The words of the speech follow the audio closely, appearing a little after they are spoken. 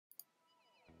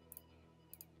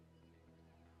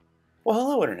Well,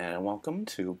 hello Internet, and welcome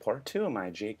to part 2 of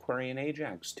my jQuery and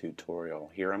AJAX tutorial.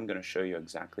 Here I'm going to show you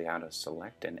exactly how to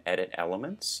select and edit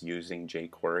elements using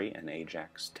jQuery and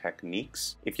AJAX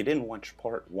techniques. If you didn't watch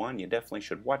part 1, you definitely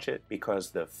should watch it because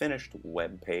the finished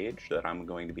web page that I'm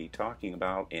going to be talking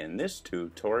about in this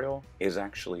tutorial is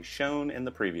actually shown in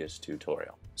the previous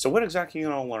tutorial. So what exactly are you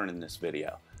going to learn in this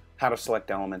video? How to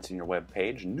select elements in your web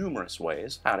page, numerous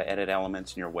ways. How to edit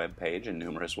elements in your web page in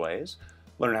numerous ways.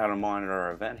 Learn how to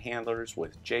monitor event handlers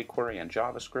with jQuery and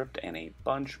JavaScript, and a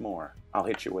bunch more. I'll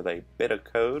hit you with a bit of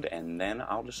code and then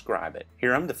I'll describe it.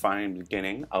 Here I'm defining the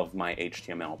beginning of my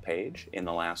HTML page. In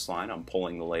the last line, I'm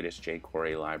pulling the latest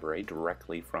jQuery library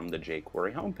directly from the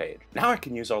jQuery homepage. Now I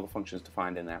can use all the functions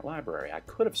defined in that library. I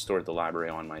could have stored the library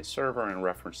on my server and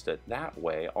referenced it that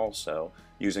way also,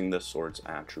 using the sorts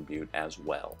attribute as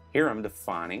well. Here I'm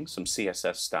defining some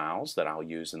CSS styles that I'll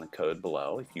use in the code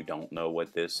below. If you don't know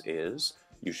what this is,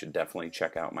 you should definitely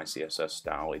check out my CSS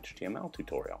Style HTML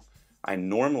tutorial. I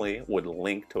normally would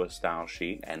link to a style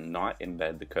sheet and not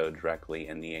embed the code directly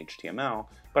in the HTML,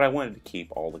 but I wanted to keep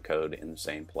all the code in the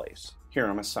same place. Here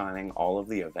I'm assigning all of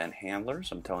the event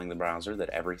handlers. I'm telling the browser that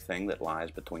everything that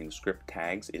lies between the script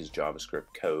tags is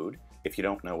JavaScript code. If you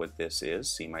don't know what this is,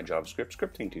 see my JavaScript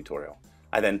scripting tutorial.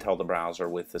 I then tell the browser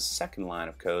with the second line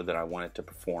of code that I want it to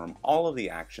perform all of the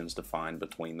actions defined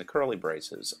between the curly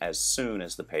braces as soon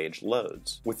as the page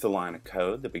loads. With the line of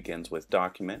code that begins with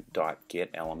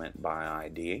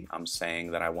document.getElementById, I'm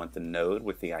saying that I want the node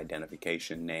with the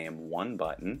identification name 1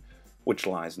 button, which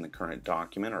lies in the current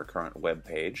document or current web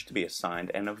page, to be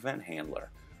assigned an event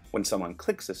handler. When someone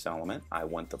clicks this element, I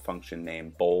want the function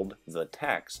name bold the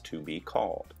text to be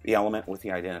called. The element with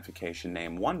the identification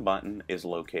name 1 button is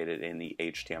located in the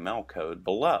HTML code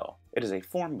below. It is a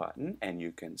form button, and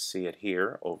you can see it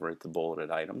here over at the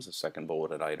bulleted items, the second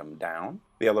bulleted item down.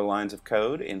 The other lines of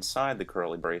code inside the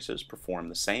curly braces perform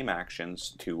the same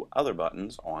actions to other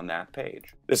buttons on that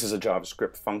page. This is a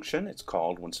JavaScript function. It's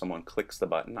called when someone clicks the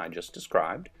button I just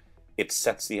described. It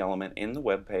sets the element in the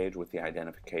web page with the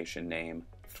identification name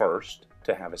first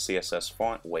to have a CSS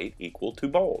font weight equal to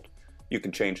bold. You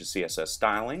can change the CSS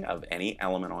styling of any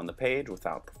element on the page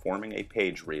without performing a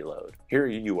page reload. Here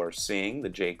you are seeing the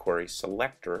jQuery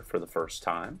selector for the first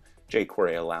time.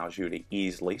 jQuery allows you to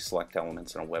easily select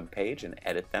elements in a web page and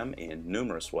edit them in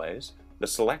numerous ways. The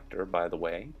selector, by the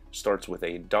way, starts with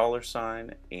a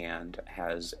 $sign and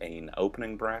has an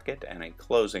opening bracket and a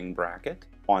closing bracket.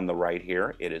 On the right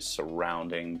here, it is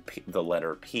surrounding the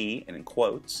letter P in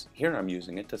quotes. Here I'm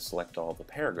using it to select all the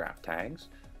paragraph tags.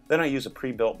 Then I use a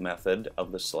pre-built method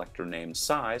of the selector name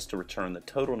size to return the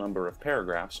total number of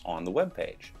paragraphs on the web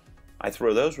page. I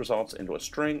throw those results into a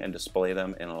string and display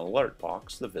them in an alert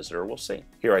box the visitor will see.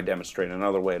 Here I demonstrate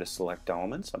another way to select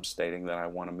elements. I'm stating that I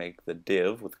want to make the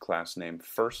div with the class name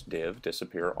firstDiv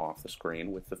disappear off the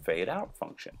screen with the Fadeout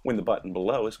function. When the button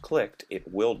below is clicked, it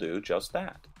will do just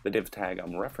that. The div tag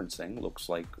I'm referencing looks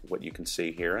like what you can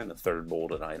see here in the third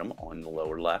bolded item on the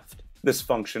lower left. This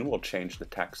function will change the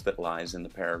text that lies in the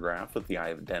paragraph with the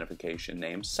identification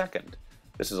name second.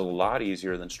 This is a lot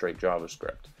easier than straight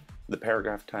JavaScript. The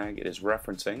paragraph tag it is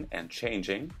referencing and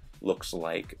changing looks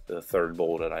like the third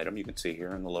bolded item you can see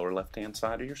here in the lower left hand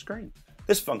side of your screen.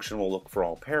 This function will look for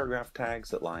all paragraph tags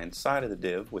that lie inside of the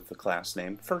div with the class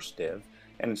name firstDiv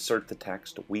and insert the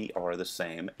text "we are the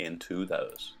same" into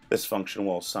those. This function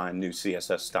will assign new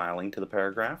CSS styling to the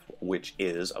paragraph, which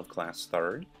is of class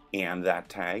third, and that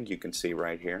tag you can see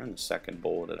right here in the second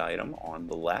bulleted item on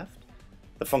the left.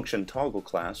 The function toggle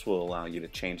class will allow you to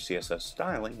change CSS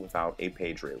styling without a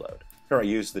page reload. Here I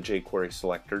use the jQuery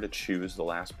selector to choose the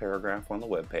last paragraph on the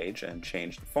web page and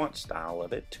change the font style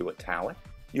of it to italic.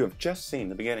 You have just seen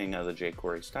the beginning of the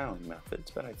jQuery styling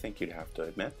methods, but I think you'd have to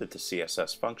admit that the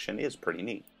CSS function is pretty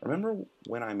neat. Remember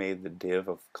when I made the div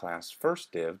of class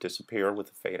firstDiv disappear with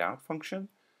the fadeout function?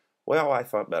 Well, I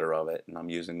thought better of it, and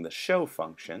I'm using the show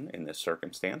function in this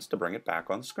circumstance to bring it back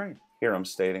on the screen. Here I'm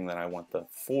stating that I want the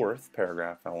fourth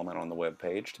paragraph element on the web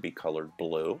page to be colored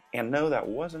blue. And no, that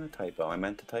wasn't a typo. I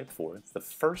meant to type fourth. The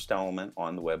first element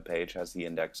on the web page has the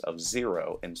index of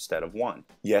 0 instead of 1.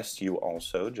 Yes, you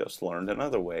also just learned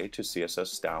another way to CSS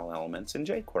style elements in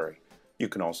jQuery. You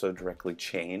can also directly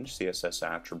change CSS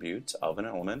attributes of an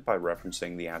element by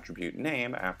referencing the attribute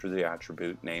name after the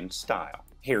attribute name style.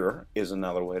 Here is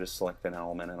another way to select an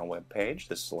element in a web page.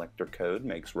 The selector code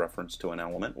makes reference to an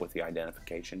element with the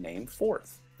identification name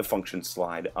fourth. The function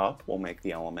slide up will make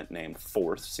the element named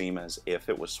fourth seem as if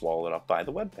it was swallowed up by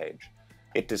the web page.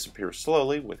 It disappears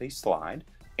slowly with a slide,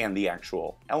 And the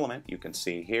actual element you can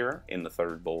see here in the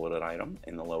third bulleted item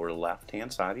in the lower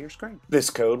left-hand side of your screen. This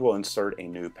code will insert a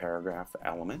new paragraph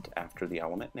element after the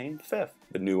element named fifth.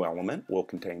 The new element will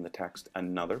contain the text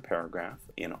 "another paragraph"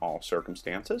 in all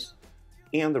circumstances,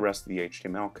 and the rest of the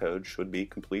HTML code should be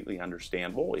completely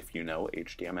understandable if you know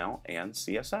HTML and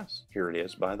CSS. Here it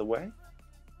is, by the way,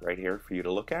 right here for you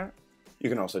to look at. You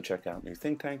can also check out New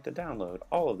Think Tank to download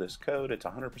all of this code. It's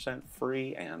 100%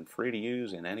 free and free to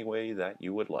use in any way that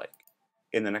you would like.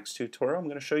 In the next tutorial, I'm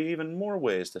going to show you even more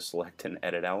ways to select and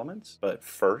edit elements. But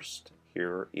first,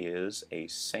 here is a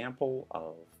sample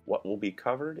of what will be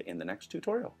covered in the next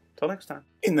tutorial. Till next time.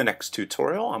 In the next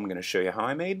tutorial, I'm going to show you how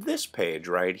I made this page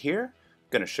right here.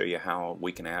 I'm going to show you how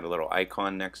we can add a little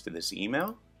icon next to this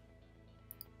email.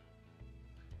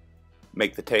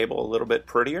 Make the table a little bit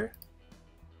prettier.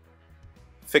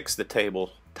 Fix the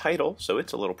table title so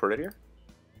it's a little prettier.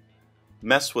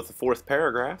 Mess with the fourth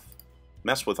paragraph.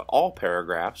 Mess with all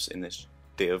paragraphs in this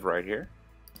div right here.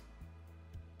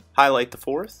 Highlight the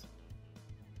fourth.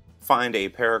 Find a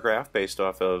paragraph based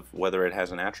off of whether it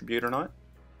has an attribute or not.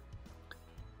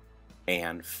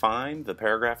 And find the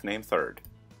paragraph named third.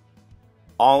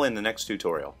 All in the next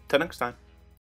tutorial. Till next time.